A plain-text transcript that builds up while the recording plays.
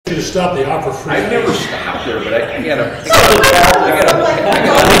Should have stopped the offer free. I've never stopped there, but I gotta.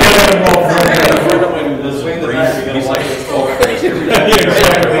 He's like, oh, Christ, Right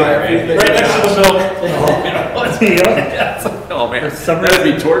next to the milk. oh man,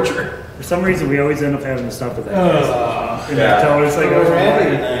 that'd be torture. For some reason, we always end up having to stop at that. And yeah. it's always like, We're happy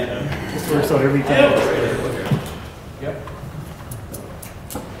oh, tonight. just works out every time.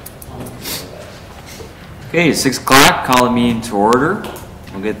 Okay, 6 o'clock, call the meeting to order.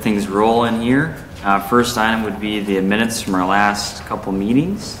 We'll get things rolling here. First item would be the minutes from our last couple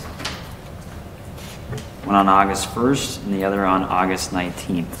meetings. One on August 1st and the other on August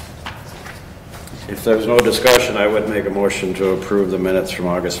 19th. If there's no discussion, I would make a motion to approve the minutes from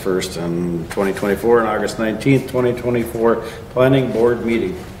August 1st and 2024 and August 19th, 2024 Planning Board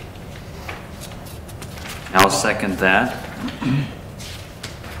meeting. I'll second that.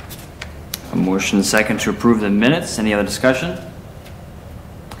 A motion and second to approve the minutes. Any other discussion?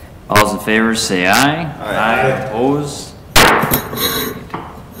 All those in favor say aye. Aye. Opposed?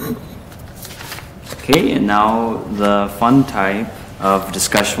 Okay, and now the fun type of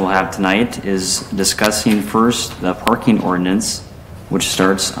discussion we'll have tonight is discussing first the parking ordinance, which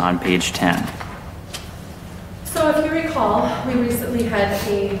starts on page 10. So if you recall, we recently had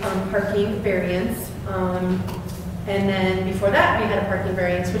a parking variance, and then before that we had a parking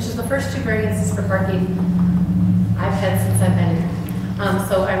variance, which is the first 2 variances for parking I've had since I've been here.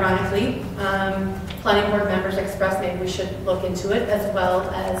 So ironically, planning board members expressed maybe we should look into it, as well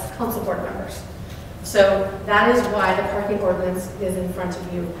as council board members. So that is why the parking ordinance is in front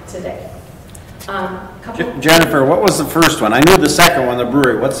of you today. Jennifer, what was the first one? I knew the second one, the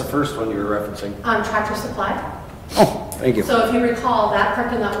brewery. What's the first one you were referencing? Tractor Supply. Oh, thank you. So if you recall, that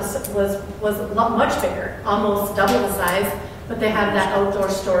parking lot was a lot much bigger, almost double the size, but they have that outdoor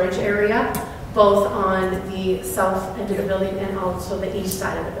storage area, both on the south end of the building and also the east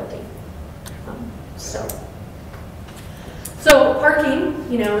side of the building. So parking,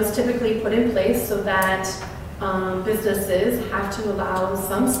 is typically put in place so that businesses have to allow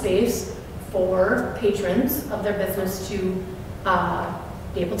some space for patrons of their business to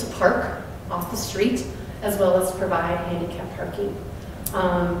be able to park off the street, as well as provide handicap parking.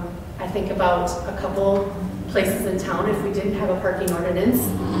 I think about a couple places in town, if we didn't have a parking ordinance,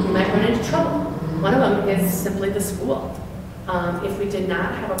 we might run into trouble. One of them is simply the school. If we did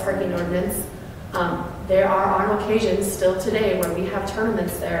not have a parking ordinance, there are on occasions still today where we have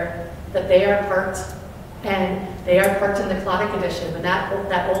tournaments there that they are parked, and they are parked in the Clodic Edition. When that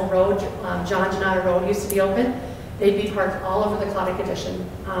old road, John Janata Road, used to be open, they'd be parked all over the Clodic Edition.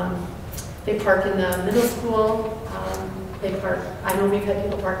 They park in the middle school. They park. I know we've had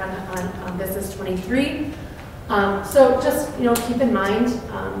people park on Business 23. So just keep in mind,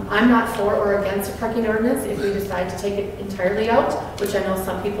 I'm not for or against a parking ordinance. If we decide to take it entirely out, which I know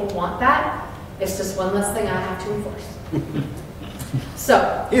some people want that, it's just one less thing I have to enforce.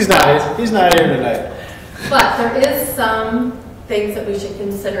 So He's not here tonight. but there is some things that we should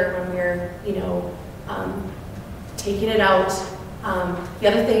consider when we're taking it out. The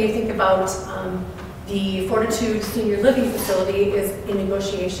other thing you think about, the Fortitude Senior Living Facility is in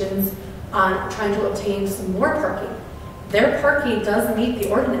negotiations on trying to obtain some more parking. Their parking does meet the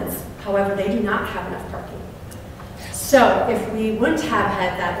ordinance, however, they do not have enough parking. So if we wouldn't have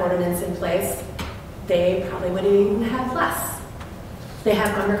had that ordinance in place, they probably would even have less. They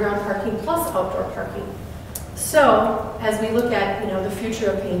have underground parking plus outdoor parking. So as we look at the future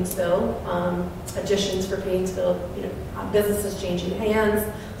of Paynesville, additions for Paynesville, businesses changing hands,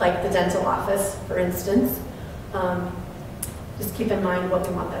 like the dental office, for instance, just keep in mind what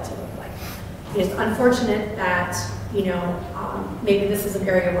we want that to look like. It's unfortunate that maybe this is an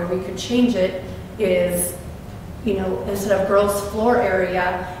area where we could change it. Is instead of girls' floor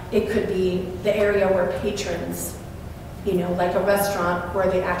area, it could be the area where patrons, like a restaurant where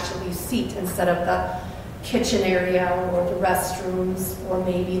they actually seat instead of the kitchen area or the restrooms or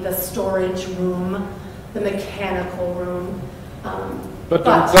maybe the storage room, the mechanical room. But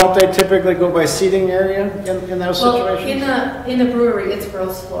don't they typically go by seating area in those situations? Well, in the brewery, it's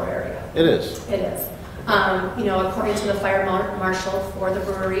girls' floor area. It is. It is. According to the fire marshal for the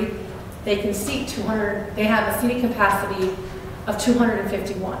brewery, they can seat 200. They have a seating capacity of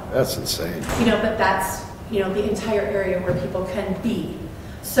 251. That's insane. But that's the entire area where people can be.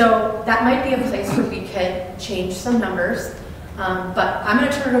 So that might be a place where we could change some numbers. But I'm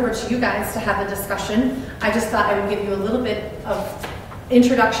going to turn it over to you guys to have a discussion. I just thought I would give you a little bit of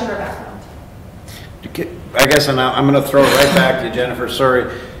introduction or background. I guess I'm going to throw it right back to you, Jennifer.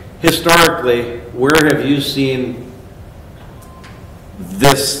 Sorry. Historically, where have you seen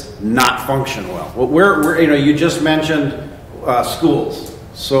this not function well? Where you just mentioned schools.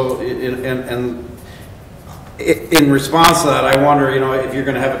 So, in response to that, I wonder, you know, if you're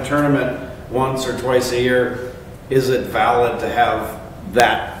gonna have a tournament once or twice a year, is it valid to have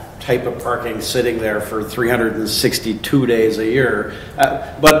that type of parking sitting there for 362 days a year?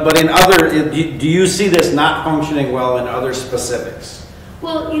 But in other, do you see this not functioning well in other specifics?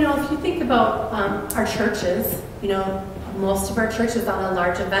 Well, you know, if you think about our churches, you know, most of our churches on a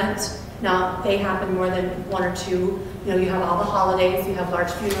large event, now they happen more than one or two. You know, you have all the holidays, you have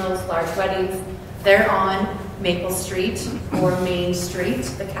large funerals, large weddings. They're on Maple Street or Main Street,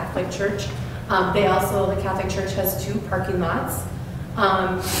 the Catholic Church. The Catholic Church has 2 parking lots.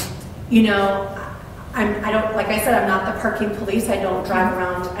 You know, I don't, like I said, I'm not the parking police. I don't drive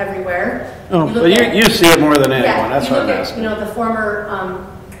around everywhere. Oh, but you see it more than anyone. Yeah, That's what I'm at, asking. you know, the former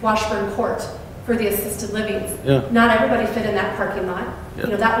Washburn Court for the assisted livings. Yeah. Not everybody fit in that parking lot. Yeah.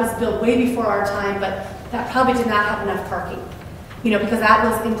 You know, that was built way before our time, but that probably did not have enough parking. You know, because that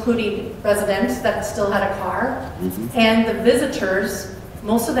was including residents that still had a car, and the visitors,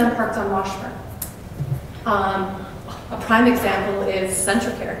 most of them parked on Washburn. A prime example is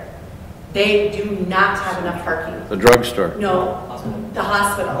Centricare. They do not have enough parking. The drugstore. No, the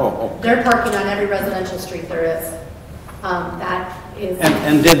hospital. Oh, okay. They're parking on every residential street there is. That is.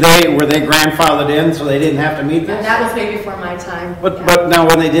 And were they grandfathered in so they didn't have to meet this? That was way before my time. But now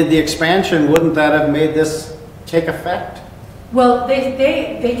when they did the expansion, wouldn't that have made this take effect? Well, they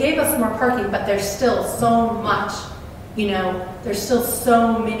gave us more parking, but there's still so much, you know, there's still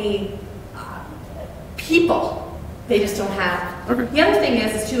so many people they just don't have. Okay. The other thing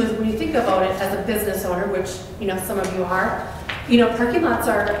is too, is when you think about it as a business owner, which, you know, some of you are, you know, parking lots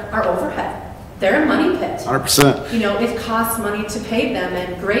are overhead. They're a money pit. 100%. You know, it costs money to pave them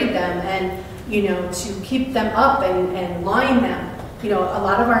and grade them and, you know, to keep them up and line them. You know, a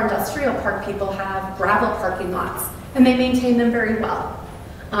lot of our industrial park people have gravel parking lots, and they maintain them very well.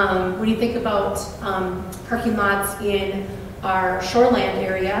 When you think about parking lots in our shoreland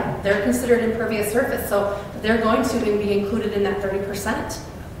area, they're considered impervious surface, so they're going to be included in that 30%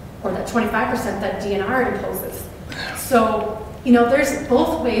 or that 25% that DNR imposes. So, you know, there's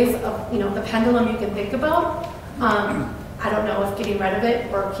both ways of, you know, the pendulum you can think about. I don't know if getting rid of it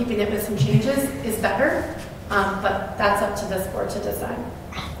or keeping it with some changes is better, but that's up to this board to decide.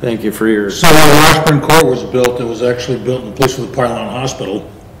 Thank you for your... So when Washburn Court was built, it was actually built in place of the Pylon Hospital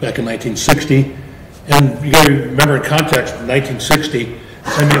back in 1960. And you got to remember in context, in 1960,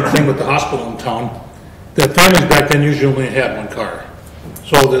 same thing with the hospital in town, the families back then usually only had 1 car.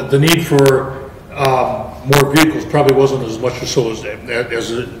 So the need for more vehicles probably wasn't as much so as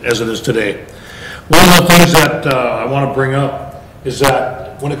it is today. One of the things that I want to bring up is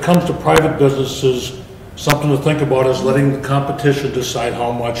that when it comes to private businesses, something to think about is letting the competition decide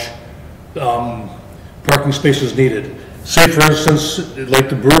how much parking space is needed. Say, for instance, like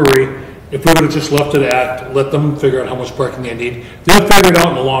the brewery, if we would have just left it at, let them figure out how much parking they need, they'll figure it out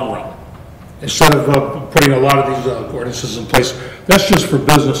in the long run. Instead of putting a lot of these ordinances in place, that's just for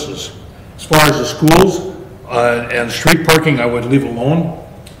businesses. As far as the schools and street parking, I would leave alone.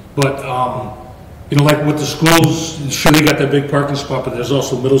 But, you know, like with the schools, sure they got that big parking spot, but there's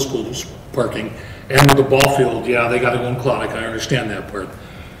also middle school parking. And with the ball field, yeah, they got one clock, I understand that part.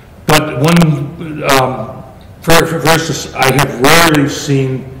 But for instance, I have rarely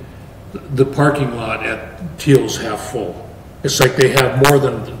seen the parking lot at Teal's half full. It's like they have more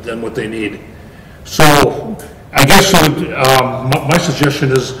than what they need. So I guess my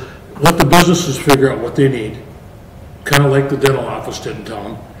suggestion is let the businesses figure out what they need, kind of like the dental office did in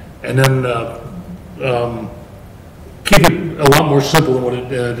town, and then keep it a lot more simple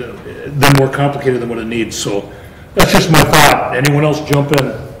than more complicated than what it needs. So that's just my thought. Anyone else jump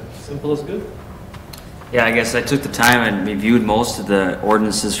in? Simple is good. Yeah, I guess I took the time and reviewed most of the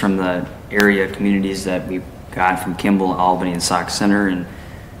ordinances from the area communities that we got from Kimball, Albany, and Sauk Center. And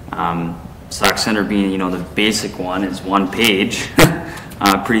Sauk Center being, you know, the basic one is 1 page.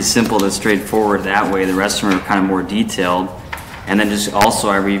 Pretty simple and straightforward that way. The rest of them are kind of more detailed. And then just also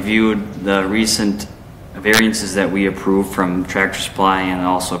I reviewed the recent variances that we approved from Tractor Supply and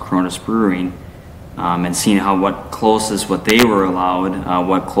also Coronas Brewing, and seeing what they were allowed,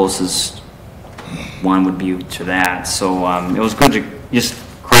 what closest one would be to that. So it was good to just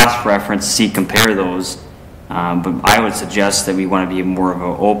cross-reference, compare those. But I would suggest that we want to be more of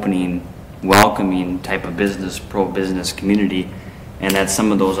an opening, welcoming type of business, pro-business community, and that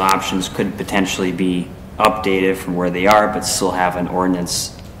some of those options could potentially be updated from where they are, but still have an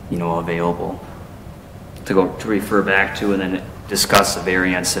ordinance, you know, available to refer back to, and then discuss the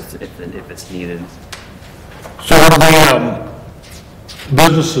variance if it's needed. So one of the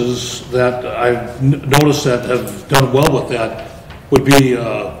businesses that I've noticed that have done well with that would be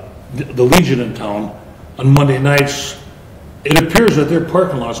the Legion in town. On Monday nights, it appears that their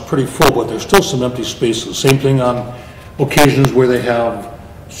parking lot's pretty full, but there's still some empty spaces. Same thing on occasions where they have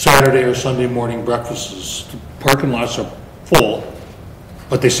Saturday or Sunday morning breakfasts. The parking lots are full,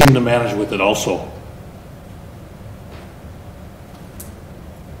 but they seem to manage with it also.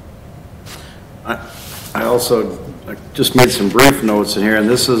 I also just made some brief notes in here, and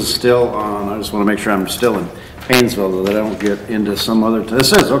this is still on, I just want to make sure I'm still in Painesville, that I don't get into some other,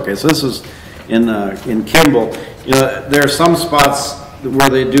 this is, okay, so this is in Kimball. You know, there are some spots where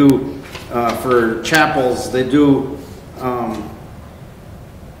they do, for chapels, they do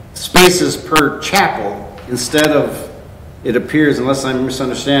spaces per chapel instead of, it appears, unless I'm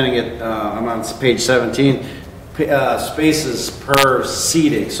misunderstanding it, I'm on page 17, spaces per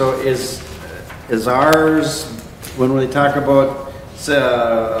seating. So is ours, when we talk about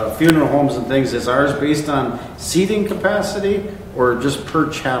funeral homes and things, is ours based on seating capacity or just per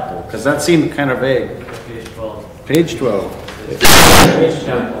chapel? Because that seemed kind of vague. Page 12. Page 12. Page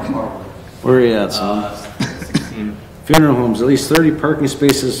 10. Where are you at, son? 16. Funeral homes, at least 30 parking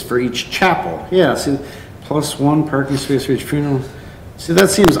spaces for each chapel. Yeah, see, plus one parking space for each funeral. See, that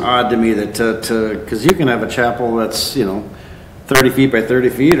seems odd to me that because you can have a chapel that's, 30 feet by 30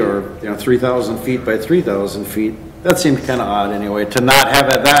 feet or, 3,000 feet by 3,000 feet. That seemed kind of odd anyway, to not have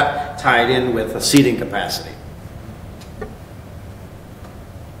that tied in with a seating capacity.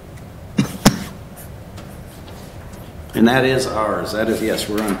 And that is ours. That is, yes,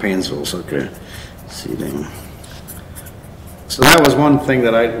 we're on Painesville's, okay. Seating. So that was one thing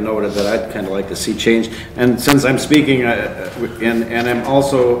that I noted that I'd kind of like to see change. And since I'm speaking, and I'm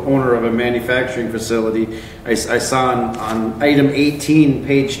also owner of a manufacturing facility, I saw on item 18,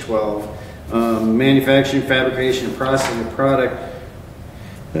 page 12, manufacturing, fabrication, and processing of product,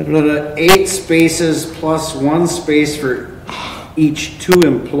 8 spaces plus 1 space for each 2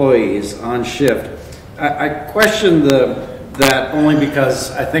 employees on shift. I question that only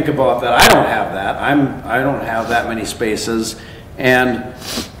because I think about that. I don't have that. I don't have that many spaces, and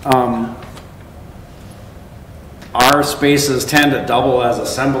our spaces tend to double as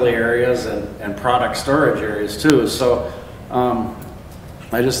assembly areas and product storage areas too. So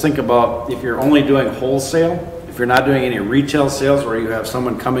I just think about if you're only doing wholesale, if you're not doing any retail sales where you have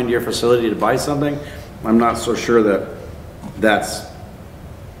someone come into your facility to buy something, I'm not so sure that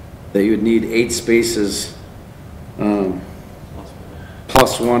you would need 8 spaces.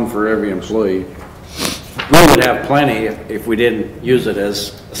 Plus 1 for every employee. We would have plenty if we didn't use it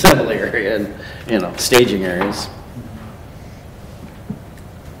as assembly area and, staging areas.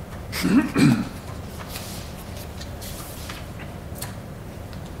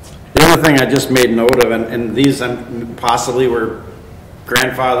 The other thing I just made note of, and these possibly were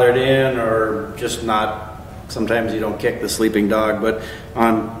grandfathered in or just not, sometimes you don't kick the sleeping dog, but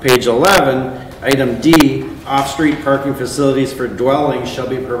on page 11, item D, off-street parking facilities for dwellings shall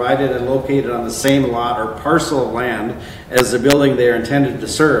be provided and located on the same lot or parcel of land as the building they are intended to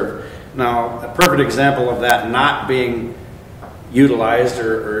serve. Now, a perfect example of that not being utilized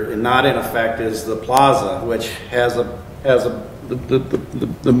or not in effect is the plaza, which has the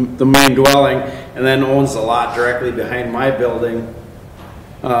main dwelling and then owns the lot directly behind my building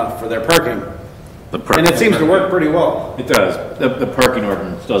for their parking. And it seems to work pretty well. It does. The parking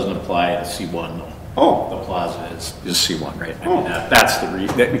ordinance doesn't apply to C1 though. Oh. The plaza is C1, right? I mean, that's the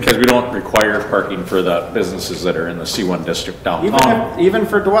because we don't require parking for the businesses that are in the C1 district downtown. Even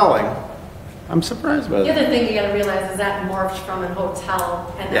for dwelling. I'm surprised by The that. other thing you gotta realize is that morphed from a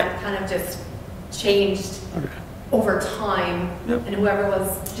hotel and Yeah. that kind of just changed over time. Yep. And whoever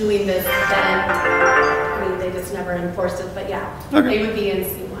was doing this then, they just never enforced it, but yeah, Okay. they would be in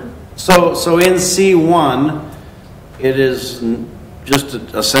C1. So in C1, it is just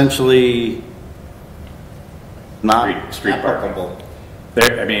essentially not Street parking. parkable.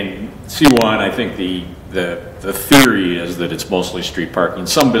 There, I mean, C1, I think the theory is that it's mostly street parking.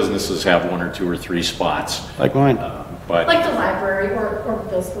 Some businesses have 1 or 2 or 3 spots, Like mine. but Like the library or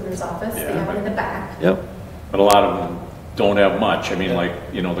Bill Spooner's office, they have one in the back. Yep. a lot of them don't have much. I mean,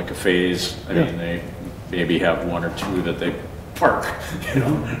 like, the cafes, I Yeah. mean, they maybe have 1 or 2 that they park,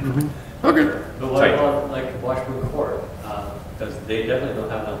 Okay. But what about like Washburn Court? Because they definitely don't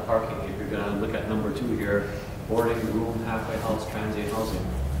have enough parking. If you're gonna look at number 2 here, boarding, room, halfway house, transient housing.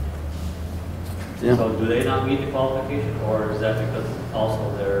 Yeah. So do they not meet the qualification, or is that because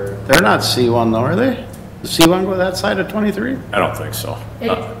also They're not C1 though, are they? Does C1 go that side of 23? I don't think so.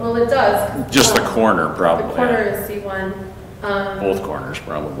 Well, it does. Just the corner, The probably. corner is C1. Both corners,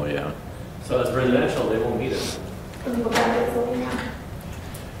 probably, yeah. So as residential, they won't meet it. Let me look at it, so, yeah.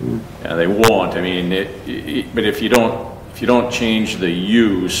 Yeah, they won't. I mean, but if you don't, if you don't change the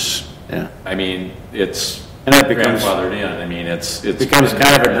use, Yeah. I mean, it's And that becomes- grandfathered in. I mean, it's. It becomes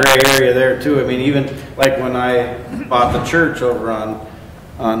kind of a gray area there too. I mean, even like when I bought the church over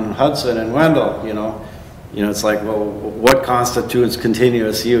on Hudson and Wendell, it's like, well, what constitutes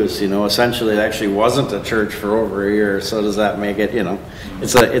continuous use? Essentially it actually wasn't a church for over a year. So does that make it,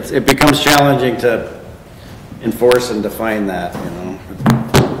 it becomes challenging to enforce and define that,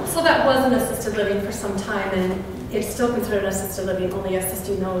 So that was an assisted living for some time, and it's still considered assisted living, only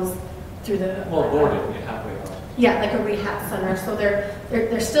assisting those through the. Well, boarding, halfway house. Yeah, like a rehab center, so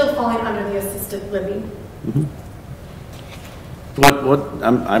they're still falling under the assisted living.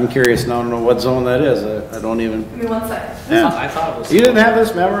 I'm curious now to know what zone that is. I don't even. Give me one second. Yeah. I thought it was. You didn't have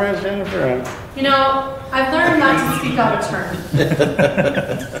this memorized, Jennifer? You know, I've learned not to speak out of turn. I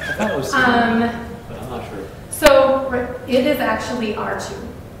thought it was, but I'm not sure. So it is actually R2,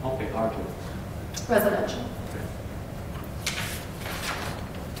 Okay, R2. residential.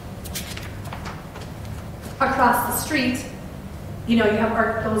 Across the street, you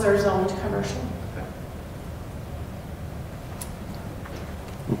have those are zoned commercial.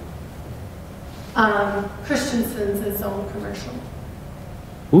 Christensen's is zoned commercial.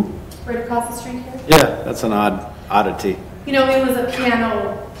 Who? Right across the street here. Yeah, that's an oddity. It was a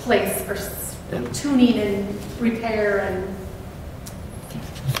piano place for tuning and repair and.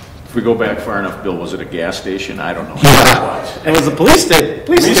 If we go back far enough, Bill, was it a gas station? I don't know. It was a police station.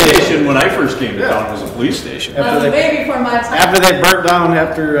 Police station, when I first came to town, was a police station. That was way before my time. After they burnt down,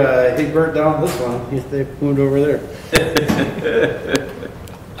 he burnt down this one, they moved over there.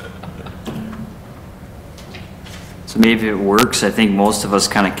 So maybe it works. I think most of us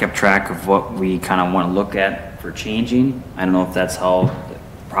kind of kept track of what we kind of want to look at for changing. I don't know if that's how the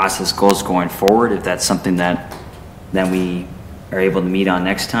process goes going forward, if that's something that we are able to meet on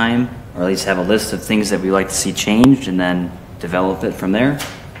next time, or at least have a list of things that we like to see changed and then develop it from there.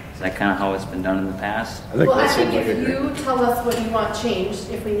 Is that kind of how it's been done in the past? Well, I think if you tell us what you want changed,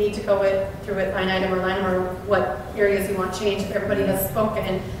 if we need to go through it line item, or what areas you want changed, if everybody has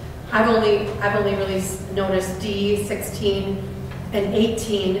spoken. I've only really noticed D, 16, and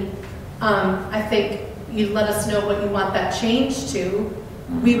 18. I think you let us know what you want that changed to.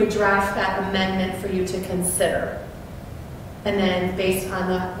 We would draft that amendment for you to consider. And then based on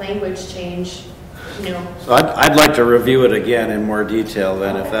the language change, So I'd like to review it again in more detail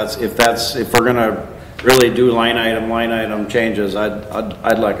then, if we're gonna really do line item changes,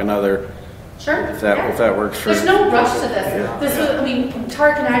 I'd like another. Sure. If that works for. There's no rush to this.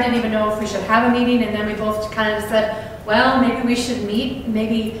 Tarek and I didn't even know if we should have a meeting, and then we both kind of said, well, maybe we should meet,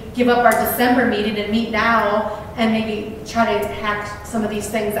 maybe give up our December meeting and meet now, and maybe try to hack some of these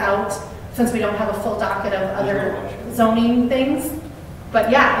things out, since we don't have a full docket of other zoning things.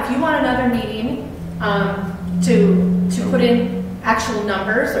 But yeah, if you want another meeting to put in actual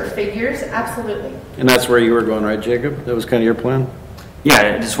numbers or figures, absolutely. And that's where you were going, right, Jacob? That was kind of your plan?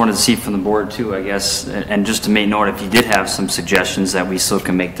 Yeah, I just wanted to see from the board too, I guess, and just to make note, if you did have some suggestions that we still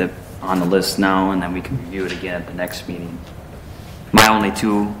can make on the list now, and then we can review it again at the next meeting. My only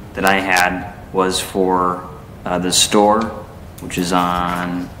two that I had was for the store, which is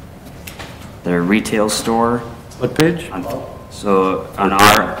on the retail store. What page? So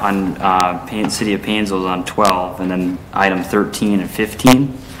City of Painesville is on 12, and then item 13 and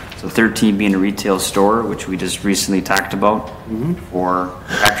 15. So 13 being a retail store, which we just recently talked about for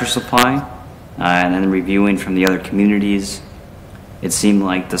Tractor Supply, and then reviewing from the other communities. It seemed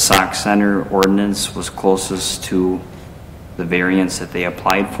like the Sauk Center ordinance was closest to the variance that they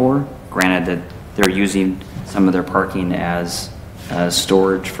applied for. Granted that they're using some of their parking as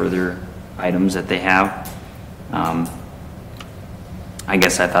storage for their items that they have. I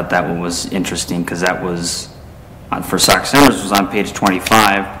guess I thought that one was interesting because that was, for Sauk Centers was on page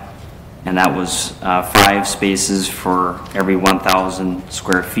 25. And that was 5 spaces for every 1,000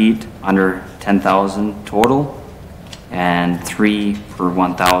 square feet, under 10,000 total, and 3 per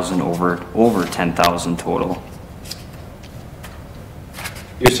 1,000 over 10,000 total.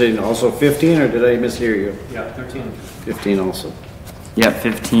 You're saying also 15, or did I mishear you? Yeah, 13. 15 also. Yep,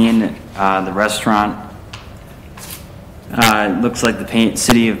 15, the restaurant. It looks like the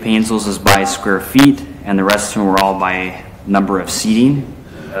City of Painesville is by square feet, and the rest of them were all by number of seating.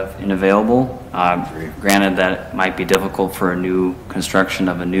 And available. Granted that might be difficult for a new construction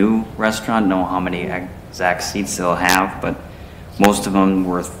of a new restaurant, know how many exact seats they'll have, but most of them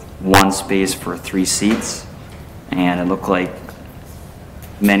were 1 space for 3 seats, and it looked like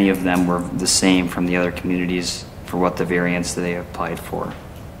many of them were the same from the other communities for what the variance that they applied for.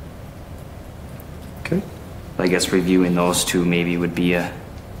 Okay. I guess reviewing those two maybe would be a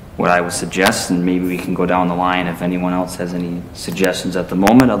what I would suggest, and maybe we can go down the line if anyone else has any suggestions at the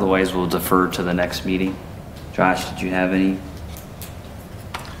moment. Otherwise, we'll defer to the next meeting. Josh, did you have any?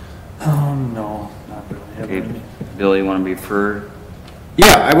 No, not really. Okay. Bill, you want to be referred?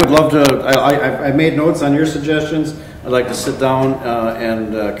 Yeah, I would love to, I made notes on your suggestions. I'd like to sit down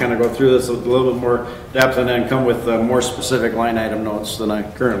and kind of go through this with a little bit more depth and then come with more specific line item notes than I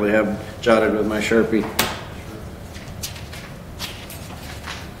currently have jotted with my Sharpie.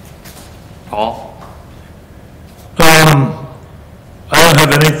 Paul? I don't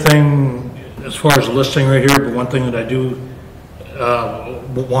have anything as far as listing right here, but one thing that I do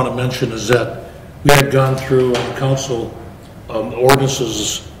want to mention is that we had gone through on the council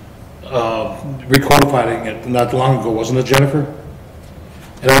ordinances, recodifying it not long ago, wasn't it, Jennifer?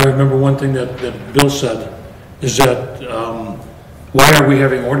 And I remember one thing that Bill said is that why are we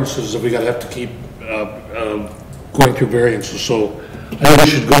having ordinances if we gotta have to keep going through variances? So I think we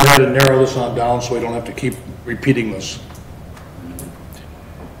should go ahead and narrow this on down so we don't have to keep repeating this.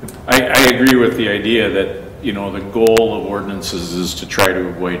 I agree with the idea that, you know, the goal of ordinances is to try to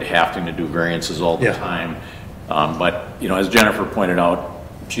avoid having to do variances all the Yeah. time. But, you know, as Jennifer pointed out,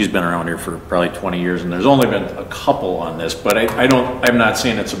 she's been around here for probably 20 years, and there's only been a couple on this, but I'm not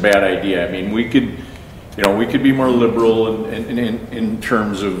saying it's a bad idea. I mean, we could be more liberal in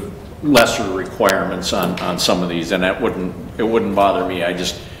terms of lesser requirements on some of these, and it wouldn't bother me. I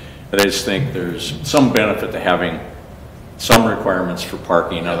just think there's some benefit to having some requirements for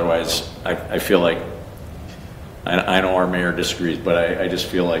parking. Otherwise, I feel like, I know our mayor disagrees, but I just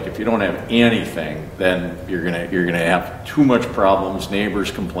feel like if you don't have anything, then you're gonna have too much problems,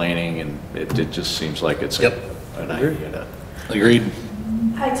 neighbors complaining, and it just seems like it's an idea. Agreed.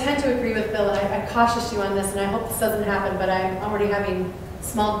 I tend to agree with Bill. I cautious you on this, and I hope this doesn't happen, but I'm already having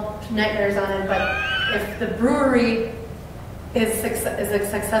small nightmares on it. But if the brewery is as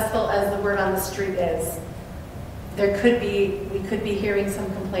successful as the word on the street is, we could be hearing some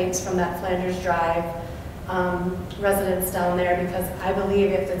complaints from that Flanders Drive residents down there, because I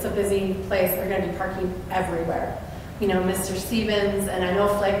believe if it's a busy place, they're going to be parking everywhere. You know, Mr. Stevens, and I know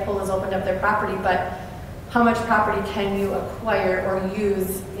Flagpole has opened up their property, but how much property can you acquire or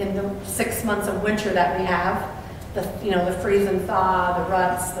use in the 6 months of winter that we have? The freeze and thaw, the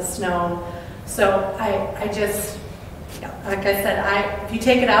ruts, the snow. So I just, like I said, if you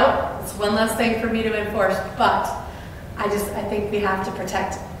take it out, it's one less thing for me to enforce, but I think we have to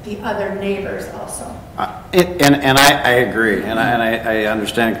protect the other neighbors also. And I agree, and I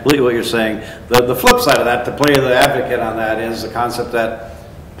understand completely what you're saying. The flip side of that, to play the advocate on that, is the concept that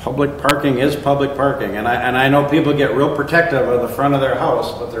public parking is public parking. And I know people get real protective of the front of their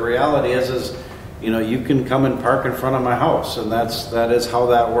house, but the reality is you can come and park in front of my house, and that is how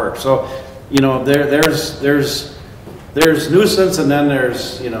that works. So, there's nuisance, and then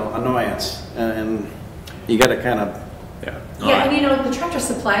there's annoyance, and you got to kind of. Yeah, and the Tractor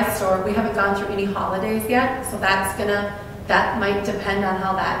Supply store, we haven't gone through any holidays yet, so that might depend on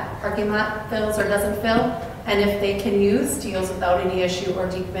how that parking lot fills or doesn't fill, and if they can use Steels without any issue, or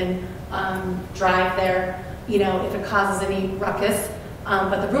Diekman Drive there, if it causes any ruckus.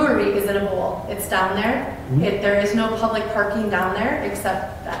 But the brewery is in a bowl. It's down there. Mm-hmm. There is no public parking down there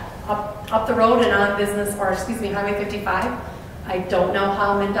except that up the road and on Highway 55. I don't know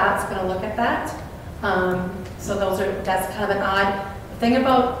how MnDOT's going to look at that. So that's kind of an odd thing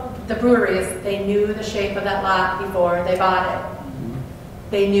about the brewery is they knew the shape of that lot before they bought it. Mm-hmm.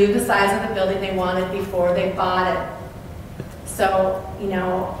 They knew the size of the building they wanted before they bought it. So,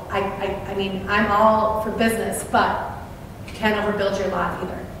 I mean, I'm all for business, but you can't overbuild your lot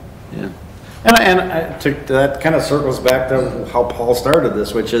either. Yeah. And that kind of circles back to how Paul started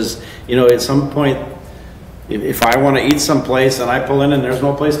this, which is, at some point, if I want to eat someplace and I pull in and there's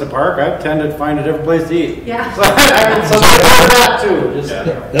no place to park, I tend to find a different place to eat. Yeah. So that too.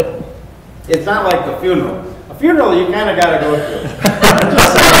 Yep. It's not like the funeral. A funeral you kind of got to go to.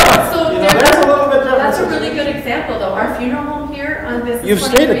 So there's a little bit different. That's a really good example, though. Our funeral home here on Business You've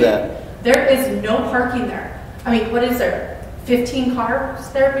 23, stated that. there is no parking there. I mean, what is there? 15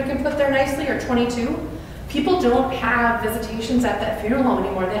 cars there we can put there nicely, or 22? People don't have visitations at that funeral home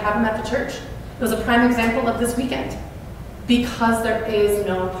anymore. They have them at the church. It was a prime example of this weekend because there is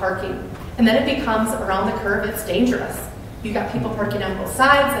no parking. And then it becomes around the curve, it's dangerous. You got people parking on both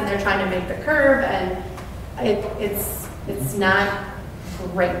sides and they're trying to make the curve, and it's not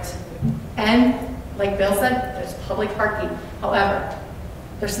great. And like Bill said, there's public parking. However,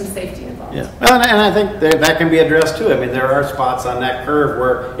 there's some safety involved. Yeah, and I think that can be addressed too. I mean, there are spots on that curve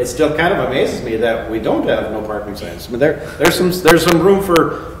where it still kind of amazes me that we don't have no parking signs. I mean, there's some room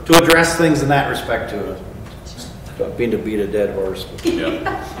to address things in that respect too. Don't mean to beat a dead horse.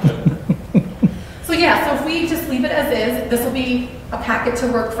 Yeah. So yeah, so if we just leave it as is, this will be a packet to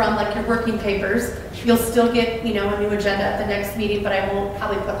work from, like your working papers. You'll still get, you know, a new agenda at the next meeting, but I won't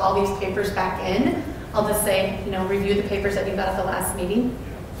probably put all these papers back in. I'll just say, you know, review the papers that you got at the last meeting.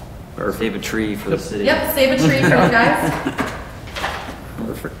 Or save a tree for the city. Yep, save a tree for you guys.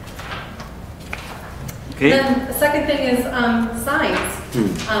 Perfect. Okay. Then the second thing is signs.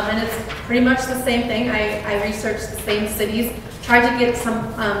 And it's pretty much the same thing. I researched the same cities, tried to get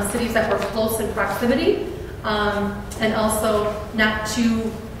some cities that were close in proximity, and also not too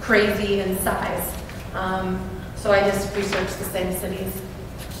crazy in size. So I just researched the same cities.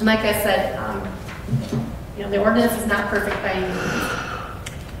 And like I said, you know, the ordinance is not perfect by any means.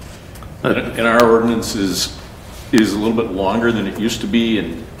 And our ordinance is a little bit longer than it used to be,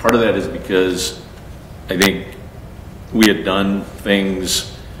 and part of that is because I think we had done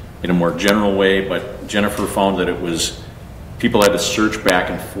things in a more general way, but Jennifer found that it was, people had to search back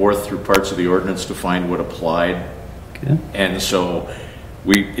and forth through parts of the ordinance to find what applied. Okay. And so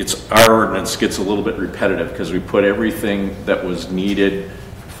our ordinance gets a little bit repetitive because we put everything that was needed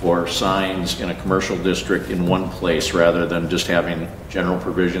for signs in a commercial district in one place rather than just having general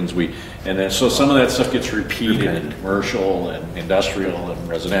provisions. And then so some of that stuff gets repeated in commercial and industrial and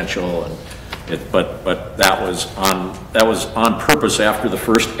residential, and but that was on purpose after the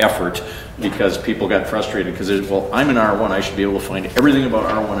first effort, because people got frustrated because well, I'm in R1, I should be able to find everything about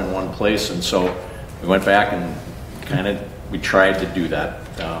R1 in one place, and so we went back and we tried to do that,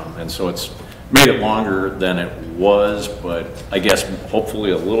 and so it's made it longer than it was, but I guess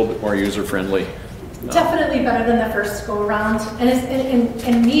hopefully a little bit more user-friendly. Definitely better than the first go-around,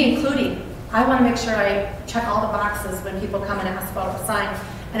 and me including. I want to make sure I check all the boxes when people come and ask about a sign.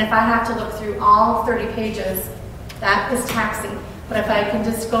 And if I have to look through all 30 pages, that is taxing. But if I can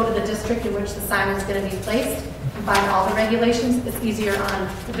just go to the district in which the sign is going to be placed and find all the regulations, it's easier on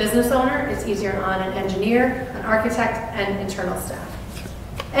the business owner, it's easier on an engineer, an architect, and internal staff.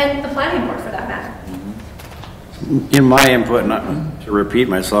 And the planning board, for that matter. In my input, not to repeat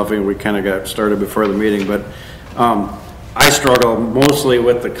myself, we kind of got started before the meeting, but I struggle mostly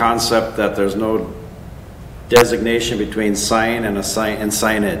with the concept that there's no designation between sign and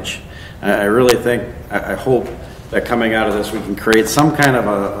signage. I really think, I hope that coming out of this, we can create some kind of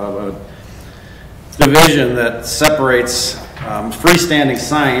a division that separates freestanding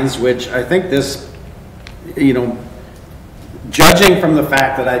signs, which I think this, you know, judging from the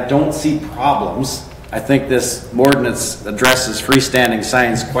fact that I don't see problems, I think this ordinance addresses freestanding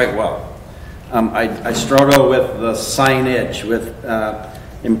signs quite well. I struggle with the signage, with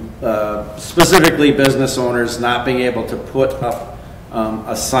specifically business owners not being able to put up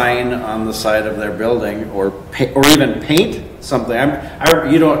a sign on the side of their building, or even paint something.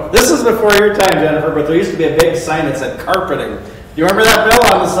 This is before your time, Jennifer, but there used to be a big sign that said carpeting. Do you remember that, Bill,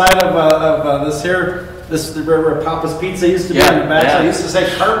 on the side of this here? This where Papa's Pizza used to be in the back. So it used to say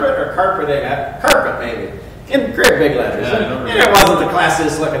carpet or carpeting. Carpet, maybe, in great big letters. And it wasn't the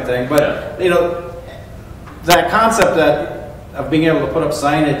classiest looking thing, but you know, that concept of being able to put up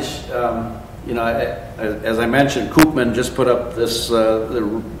signage. You know, as I mentioned, Koopman just put up this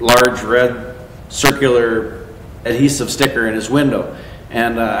large red circular adhesive sticker in his window,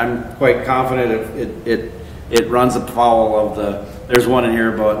 and I'm quite confident it runs afoul of the. There's one in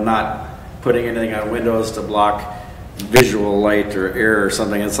here about not putting anything on windows to block visual light or air or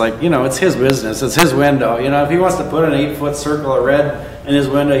something. It's like, you know, it's his business, it's his window. You know, if he wants to put an 8-foot circle of red in his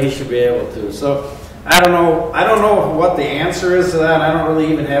window, he should be able to. So I don't know what the answer is to that. I don't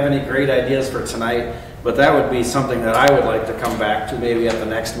really even have any great ideas for tonight, but that would be something that I would like to come back to maybe at the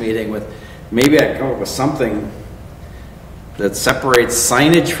next meeting with. Maybe I'd come up with something that separates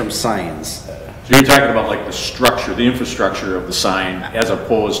signage from signs. So you're talking about like the structure, the infrastructure of the sign, as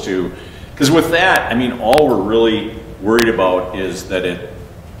opposed to, because with that, I mean, all we're really worried about is that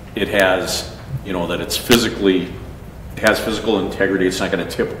it has, you know, that it has physical integrity. It's not going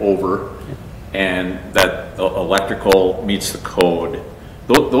to tip over, and that the electrical meets the code.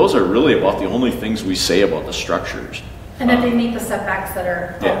 Those are really about the only things we say about the structures. And then they meet the setbacks that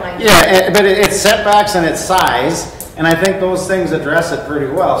are outlined. Yeah, but it's setbacks and it's size, and I think those things address it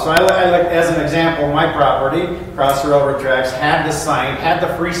pretty well. So I like, as an example, my property, across the railroad tracks, had the sign, had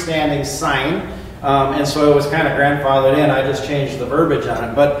the freestanding sign, and so it was kind of grandfathered in. I just changed the verbiage on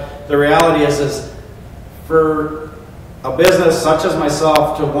it. But the reality is for a business such as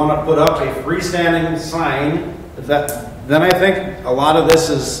myself to want to put up a freestanding sign, then I think a lot of this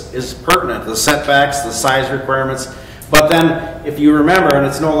is pertinent, the setbacks, the size requirements. But then, if you remember, and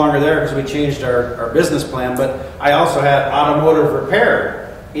it's no longer there because we changed our business plan, but I also had automotive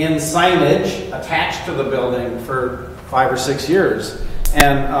repair in signage attached to the building for 5 or 6 years.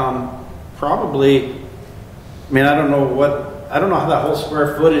 And probably, I mean, I don't know how that whole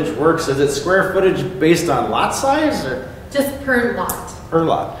square footage works. Is it square footage based on lot size or Just per lot. per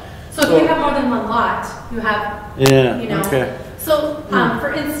lot? So if you have more than one lot, you have, Yeah, you know. okay. So,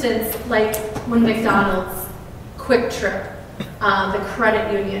 for instance, like when McDonald's, Quick Trip, the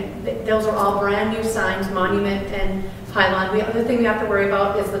credit union, those are all brand new signs, Monument and Pylon. The other thing we have to worry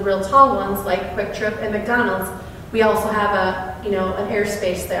about is the real tall ones like Quick Trip and McDonald's. We also have an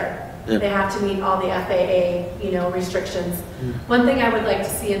airspace there. Yeah. They have to meet all the FAA, restrictions. One thing I would like to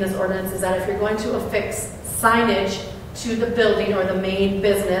see in this ordinance is that if you're going to affix signage to the building or the main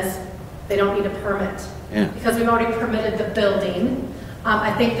business, they don't need a permit. Yeah. Because we've already permitted the building.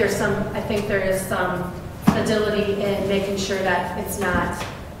 I think there is some agility in making sure that it's not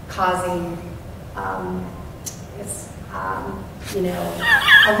causing, a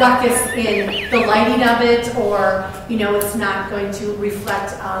ruckus in the lighting of it, or, it's not going to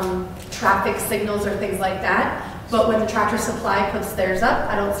reflect, traffic signals or things like that. But when the Tractor Supply puts theirs up,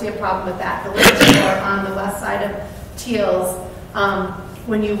 I don't see a problem with that. The liquor store on the west side of Teal's,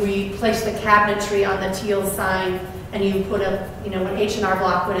 when you replace the cabinetry on the Teal's sign and you put when H&R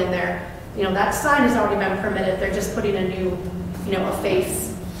Block went in there, that sign has already been permitted. They're just putting a new, a face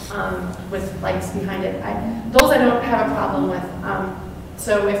with lights behind it. Those I don't have a problem with.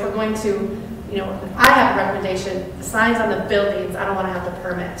 So if we're going to, I have a recommendation, the signs on the buildings, I don't want to have the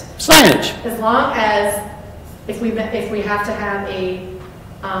permit. Signage. As long as, if we have to have a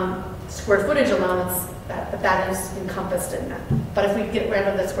square footage allowance, that is encompassed in that. But if we get rid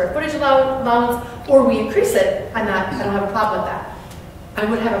of the square footage allowance, or we increase it, I don't have a problem with that. I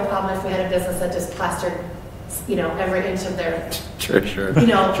would have a problem if we had a business that just plastered, every inch of their, Treasure.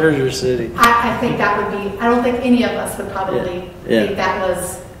 Treasure City. I think that would be, I don't think any of us would probably think that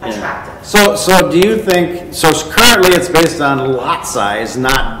was attractive. So do you think, so currently it's based on lot size,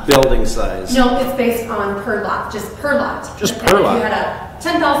 not building size? No, it's based on per lot, just per lot. Just per lot. If you had a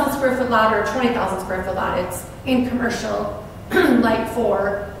 10,000 square foot lot or a 20,000 square foot lot, it's in commercial, like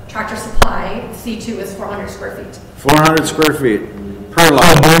for Tractor Supply, C2 is 400 square feet. 400 square feet per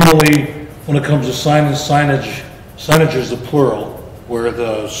lot. Normally, when it comes to signage is the plural, where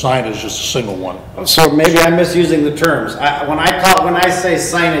the sign is just a single one. So maybe I'm misusing the terms. When I say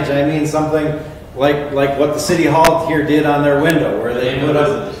signage, I mean something like what the city hall here did on their window, where they put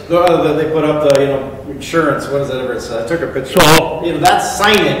up the insurance. What is it ever? I took a picture. So that's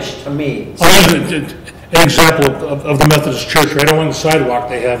signage to me. An example of the Methodist Church, right along the sidewalk,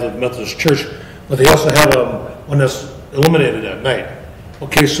 they have the Methodist Church, but they also have one that's illuminated at night.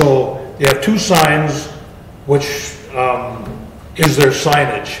 Okay, so they have two signs, which is their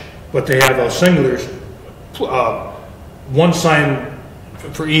signage, but they have a singular, one sign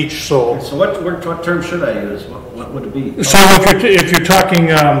for each. So what term should I use? What would it be? So if you're talking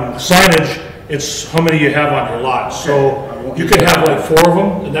signage, it's how many you have on your lot. So you could have like 4 of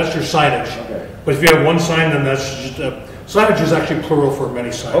them, and that's your signage. Okay. But if you have one sign, then that's just signage is actually plural for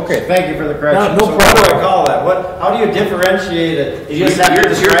many signs. Okay, thank you for the correction. No so problem. What do I call that? How do you differentiate it? You just have to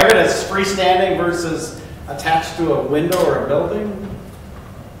describe it as freestanding versus attached to a window or a building?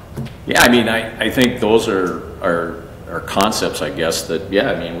 Yeah, I mean, I think those are concepts, I guess, that, we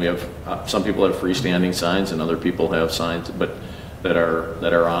have, some people have freestanding signs and other people have signs, but that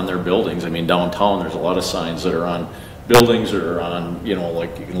are on their buildings. I mean, downtown, there's a lot of signs that are on buildings or on,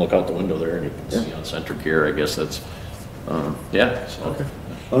 like you can look out the window there and you can see on Centricare, I guess that's, so.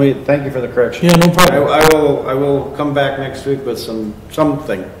 Okay. Thank you for the correction. Yeah, no problem. I will come back next week with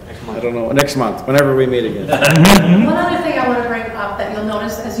something. I don't know, next month, whenever we meet again. One other thing I want to bring up that you'll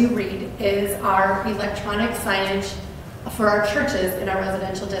notice as you read is our electronic signage for our churches in our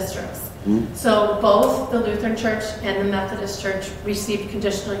residential districts. So both the Lutheran Church and the Methodist Church received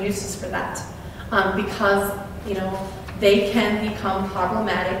conditional uses for that because, they can become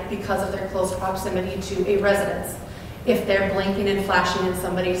problematic because of their close proximity to a residence. If they're blinking and flashing in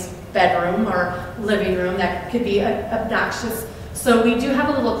somebody's bedroom or living room, that could be obnoxious. So we do have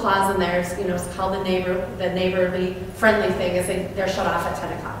a little clause in there, it's called the neighborly friendly thing, is they're shut off at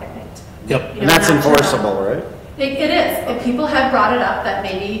 10 o'clock at night. Yep. And that's enforceable, right? It is. If people have brought it up that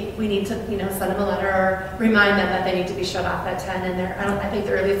maybe we need to, send them a letter or remind them that they need to be shut off at 10, and I think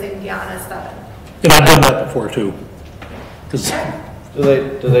the earliest they can be on is 7. And I've done that before too. Do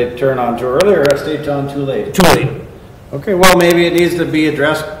they turn on too early or stay on too late? Too late. Okay, well, maybe it needs to be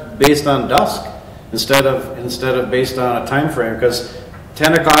addressed based on dusk instead of based on a time frame, because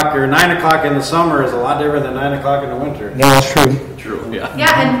 10 o'clock or 9 o'clock in the summer is a lot different than 9 o'clock in the winter. No, that's true. True, yeah.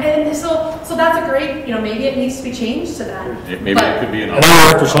 Yeah, and so that's a great, maybe it needs to be changed to that. Maybe But- it could be an An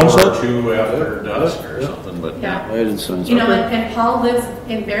hour after sunset? hour or two after dusk or something, but. Yeah. Light and sunset. And Paul lives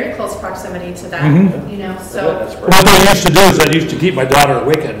in very close proximity to that, so. That's What I used to do is I used to keep my daughter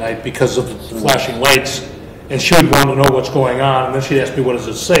awake at night because of the flashing lights, and she would want to know what's going on, and then she'd ask me, what does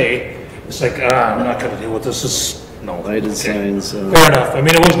it say? It's like, I'm not gonna deal with this, no. Lighted Okay. signs. Fair enough, I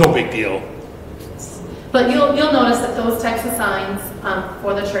mean, it was no big deal. But you'll notice that those types of signs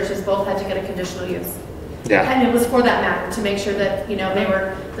for the churches both had to get a conditional use. Yeah. And it was for that matter, to make sure that, they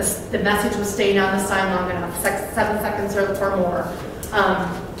were, the message was staying on the sign long enough, 7 seconds or more.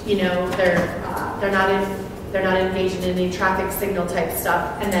 They're not engaging in any traffic signal type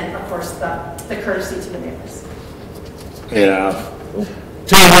stuff, and then, of course, the courtesy to the neighbors. Yeah.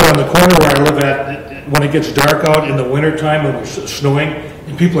 Tell you what, on the corner where I live at, when it gets dark out in the wintertime when it's snowing,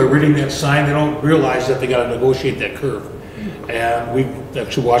 and people are reading that sign, they don't realize that they gotta negotiate that curve. And we've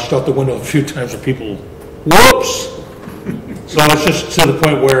actually watched out the window a few times of people, whoops! So it's just to the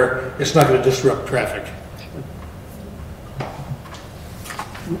point where it's not gonna disrupt traffic.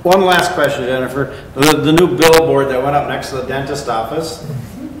 One last question, Jennifer. The new billboard that went up next to the dentist office,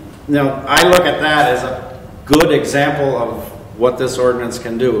 I look at that as a good example of what this ordinance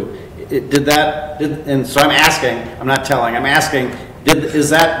can do. And so I'm asking, I'm not telling, I'm asking, did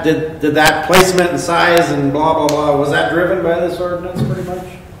that placement and size and blah, blah, blah, was that driven by this ordinance pretty much?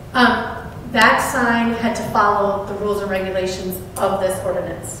 That sign had to follow the rules and regulations of this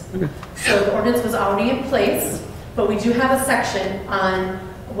ordinance. So the ordinance was already in place, but we do have a section on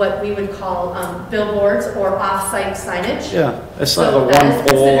what we would call billboards or off-site signage. Yeah, I saw So the that one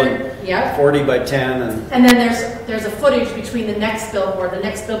is pole considered- and yeah. 40 by 10 and, And then there's a footage between the next billboard. The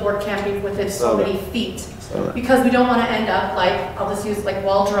next billboard can't be within so Okay. many feet. Okay. Because we don't want to end up like, I'll just use like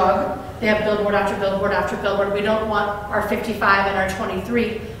Wall Drug. They have billboard after billboard after billboard. We don't want our 55 and our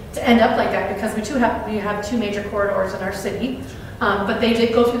 23 to end up like that because we have 2 major corridors in our city. But they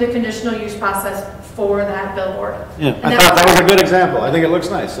did go through the conditional use process for that billboard. yeah, And I thought that was a good example. I think it looks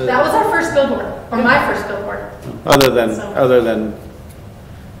nice. That was our first billboard, or my first billboard. Other So- than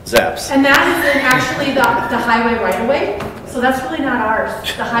Zaps. And that is in actually the highway right of way, so that's really not ours.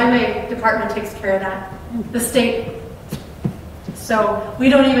 The highway department takes care of that, the state. So we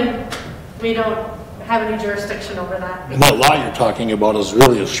don't have any jurisdiction over that. And that lot you're talking about is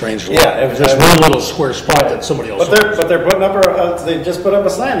really a strange lot. Yeah, it was- It's just one little square spot that somebody else owns. But they're putting up they just put up a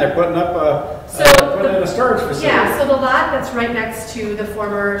sign. They're putting up putting in a storage facility. Yeah, so the lot that's right next to the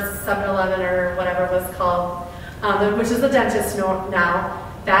former 7-Eleven or whatever it was called, which is the dentist now,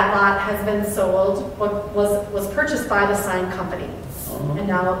 that lot has been sold, was purchased by the sign company. And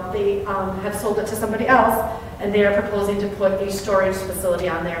now they have sold it to somebody else, and they are proposing to put a storage facility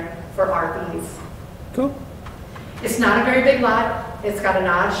on there for RVs. Cool. It's not a very big lot, it's got an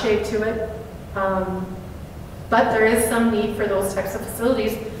odd shape to it, but there is some need for those types of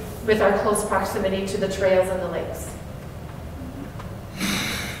facilities with our close proximity to the trails and the lakes.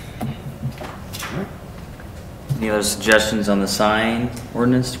 Any other suggestions on the sign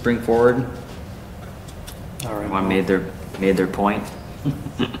ordinance to bring forward? Everyone made their point.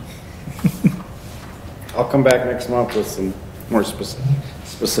 I'll come back next month with some more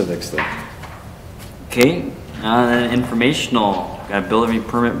specifics though. Okay, informational, got building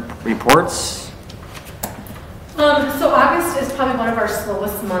permit reports. So August is probably one of our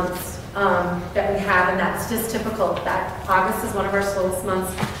slowest months that we have, and that's just typical, that August is one of our slowest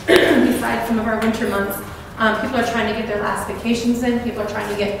months, besides some of our winter months. People are trying to get their last vacations in, people are trying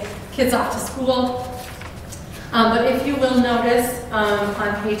to get kids off to school. But if you will notice,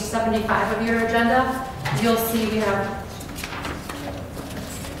 on page 75 of your agenda, you'll see we have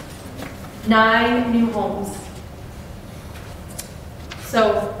 9 new homes.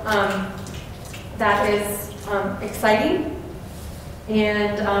 So that is exciting,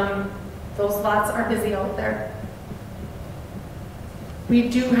 and those lots are busy out there. We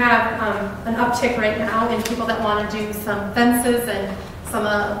do have an uptick right now in people that want to do some fences and some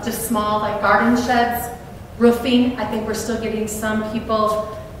just small like garden sheds, roofing. I think we're still getting some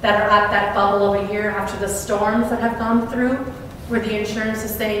people that are at that bubble of a year after the storms that have gone through, where the insurance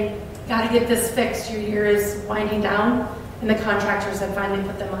is saying, got to get this fixed, your year is winding down, and the contractors have finally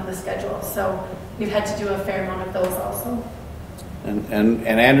put them on the schedule. So we've had to do a fair amount of those also. And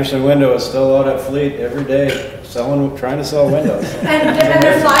Anderson Window is still out at Fleet every day trying to sell windows. And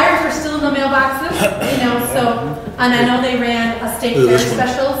their flyers are still in the mailboxes, so, and I know they ran a state fair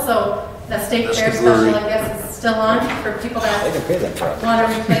special, so the state fair special, I guess, is still on for people that They can pay that price. want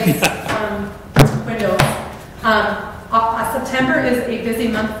to replace windows. A September is a busy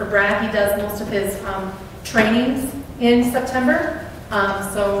month for Brad. He does most of his trainings in September.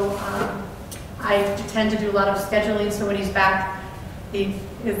 I tend to do a lot of scheduling, so when he's back, he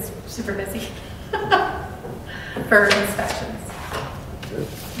is super busy for inspections.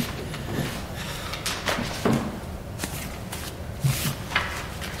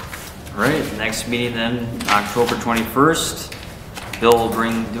 All right, next meeting then, October 21st. Bill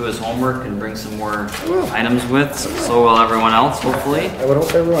will do his homework and bring some more items with, so will everyone else, hopefully. I would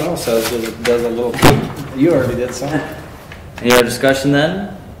hope everyone else does a little, you already did some. Any other discussion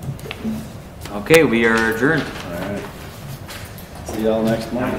then? Okay, we are adjourned. All right. See y'all next month.